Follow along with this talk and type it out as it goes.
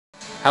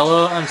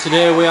Hello, and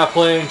today we are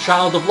playing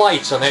Child of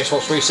Light on the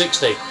Xbox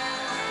 360,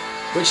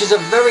 which is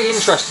a very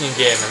interesting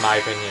game in my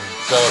opinion.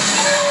 So,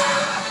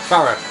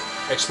 Farah,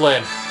 explain.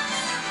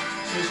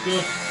 It's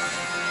good.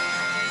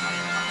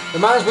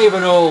 Reminds me of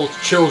an old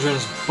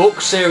children's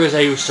book series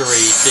I used to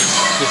read,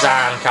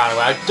 design kind of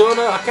way. I don't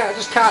know, I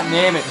just can't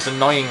name it, it's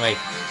annoying me.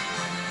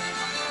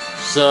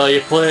 So you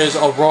play as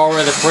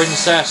Aurora the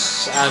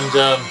princess, and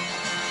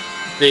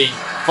the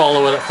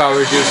follower that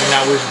Farah is using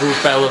now is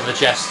Rubella the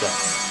jester.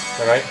 Is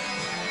that right?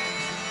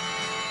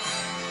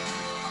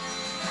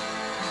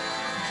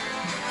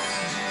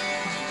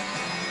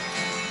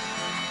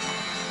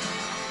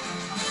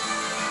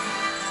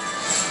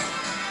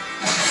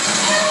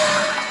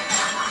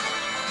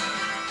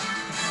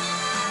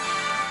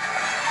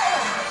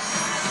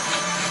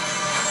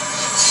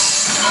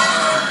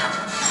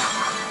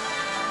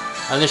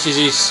 And this is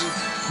his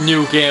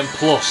new game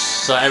plus,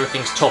 so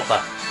everything's tougher.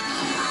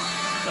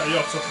 Yeah,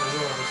 you're tougher as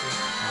well,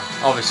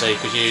 obviously. Obviously,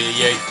 because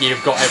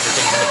you've got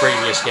everything from the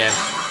previous game.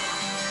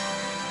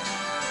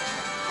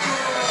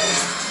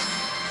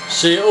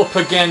 So you're up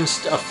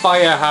against a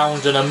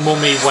firehound and a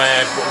mummy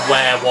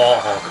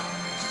were-warthog.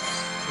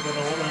 I don't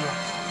know what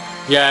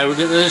they are. Yeah,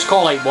 they're just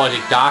called, like, what is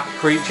it, dark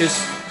creatures?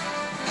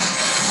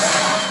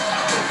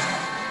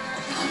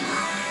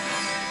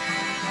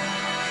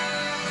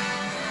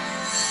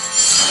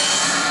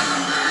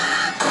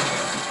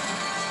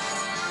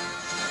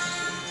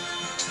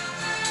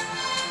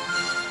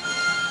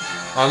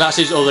 And that's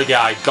his other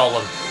guy,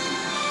 Gollum.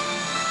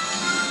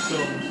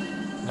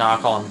 No, I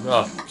call him.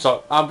 Oh,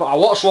 so I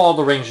watched Lord of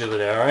the Rings the other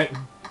day, alright?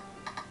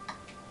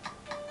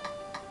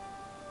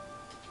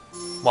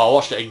 Well, I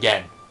watched it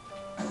again.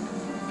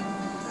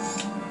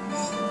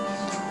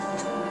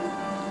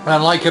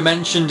 And like I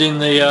mentioned in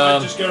the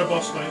just get a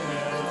boss fight,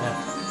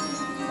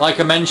 yeah. Like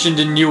I mentioned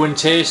in New and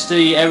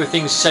Tasty,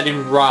 everything's said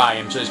in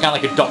rhyme, so it's kind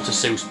of like a Dr.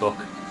 Seuss book.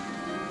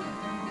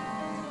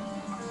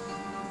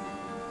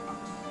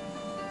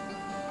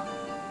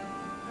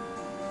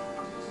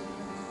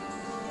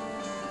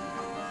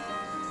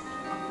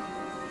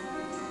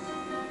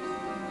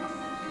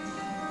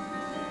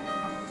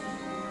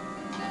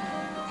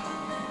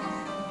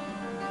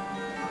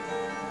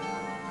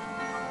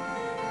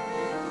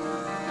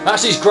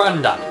 That's his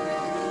granddad.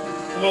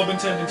 They've all been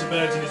turned into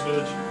birds in his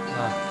village.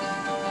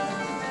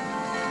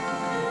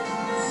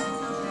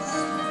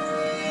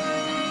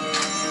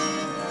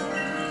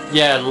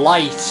 Yeah,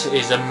 light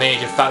is a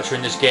major factor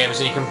in this game, and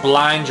you can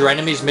blind your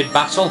enemies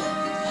mid-battle.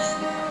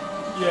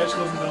 Yeah, it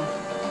slows them down.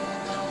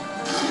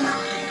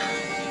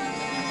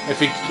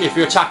 If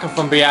you attack them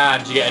from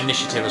behind, you get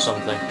initiative or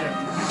something. Yeah.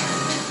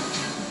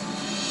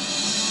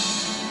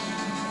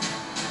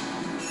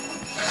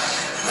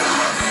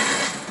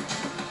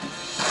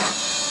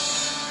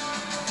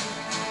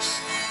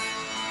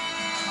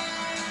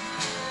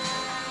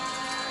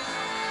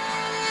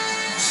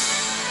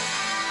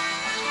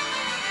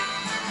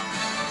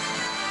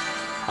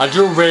 I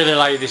do really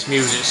like this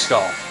music score.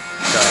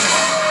 So.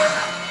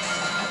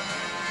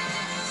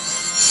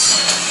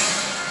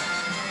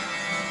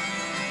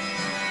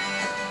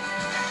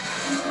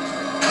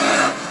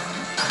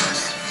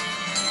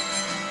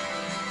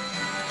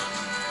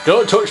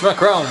 Don't touch my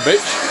crown,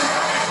 bitch.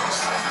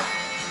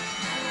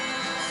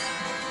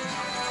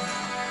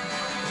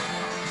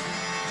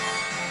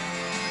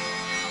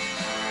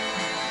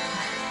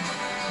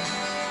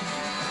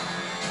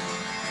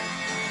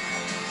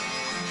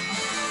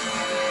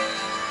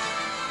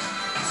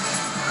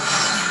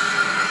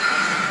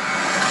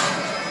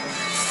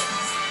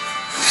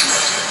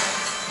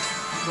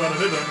 I'm glad I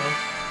did that now.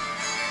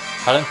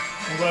 Pardon?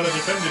 I'm glad I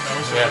defended now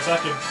instead of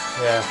attacking.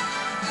 Yeah.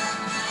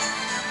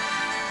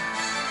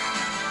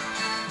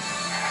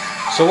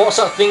 So what's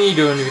that thing you're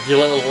doing with your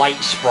little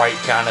light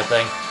sprite kind of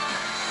thing?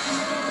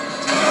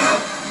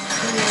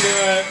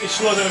 It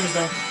slows enemies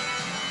down.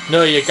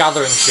 No, you're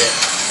gathering shit.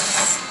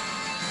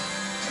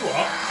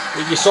 What?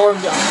 You saw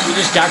him. You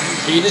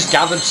just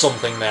gathered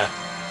something there.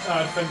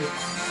 I defended.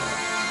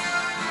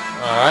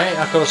 All right,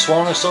 I could have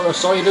sworn I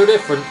saw you do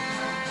different.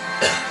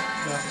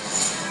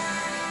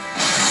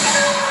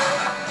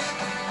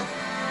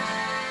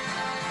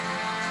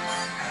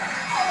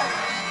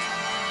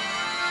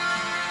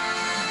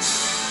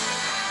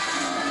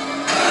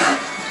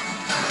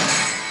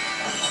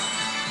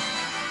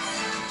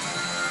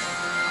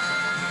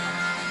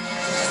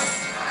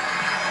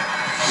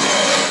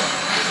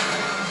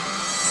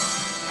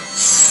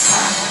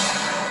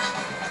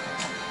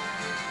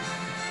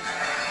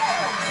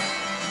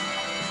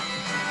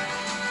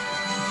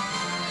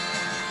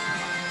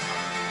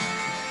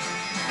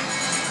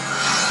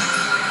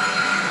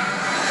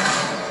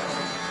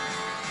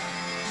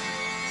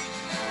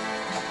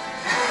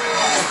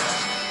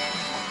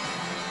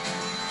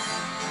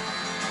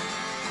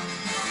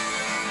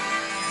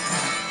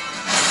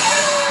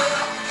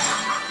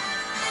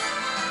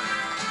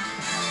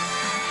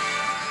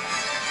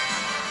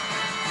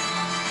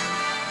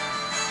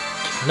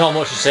 Not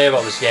much to say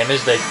about this game,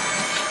 is there? I've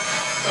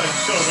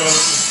sort of got to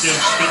let the game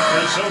speak for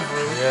itself,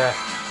 really. Yeah.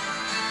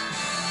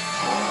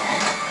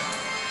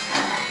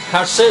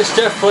 I'd say it's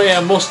definitely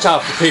a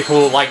must-have for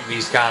people who like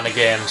these kind of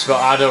games,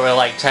 but I don't really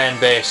like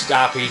turn-based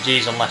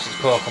RPGs unless it's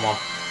Pokemon.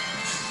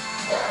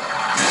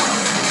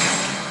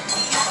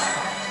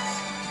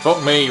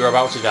 Fuck me, you're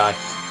about to die.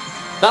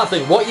 That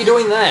thing, what are you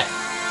doing there?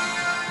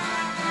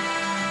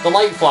 The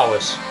light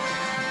flowers.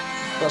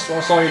 That's what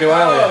I saw you do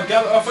earlier. Oh,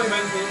 I thought you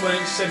meant when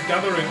it said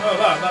gathering. Oh,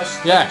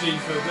 that's yeah. G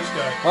for this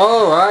guy.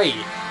 Alright.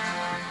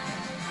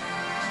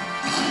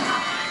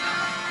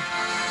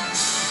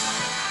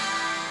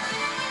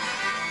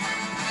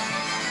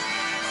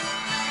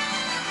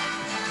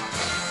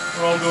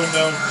 We're all going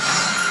down.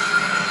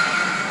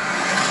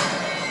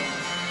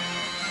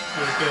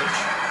 You're a bitch.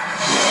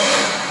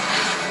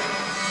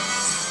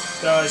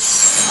 Died.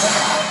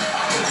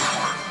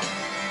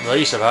 Well,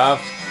 you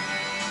survived.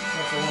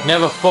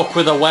 Never fuck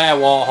with a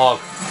were-warthog.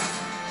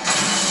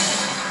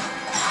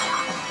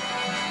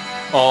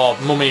 Or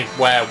mummy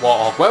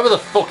were-warthog. Whatever the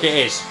fuck it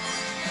is.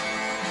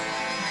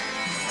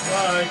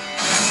 Die.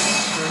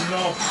 You're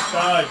not.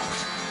 Die.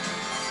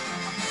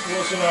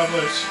 We'll survive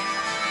this.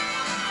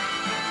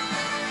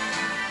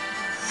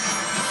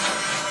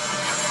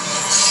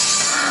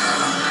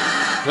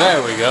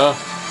 There we go.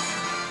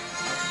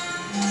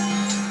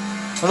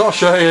 I'm not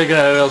sure you're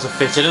going to be able to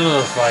fit in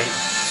another fight.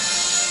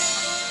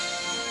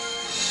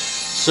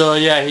 So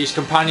yeah, his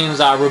companions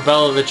are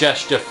Rubella the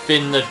Jester,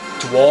 Finn the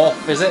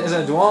Dwarf, is it? Is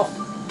it a dwarf?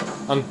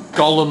 And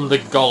Gollum the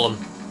Golem.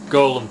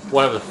 Golem,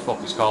 whatever the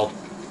fuck it's called.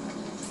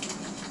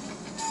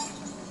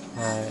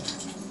 Right.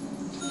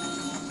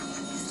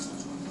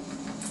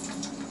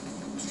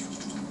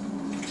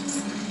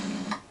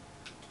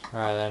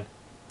 Right then.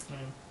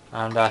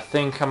 And I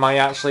think I might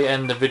actually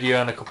end the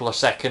video in a couple of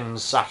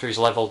seconds after he's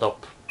leveled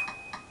up.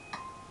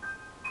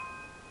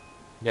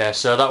 Yeah,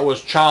 so that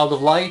was Child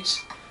of Light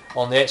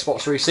on the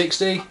Xbox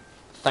 360.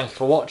 Thank you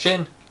for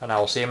watching, and I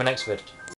will see you in my next vid.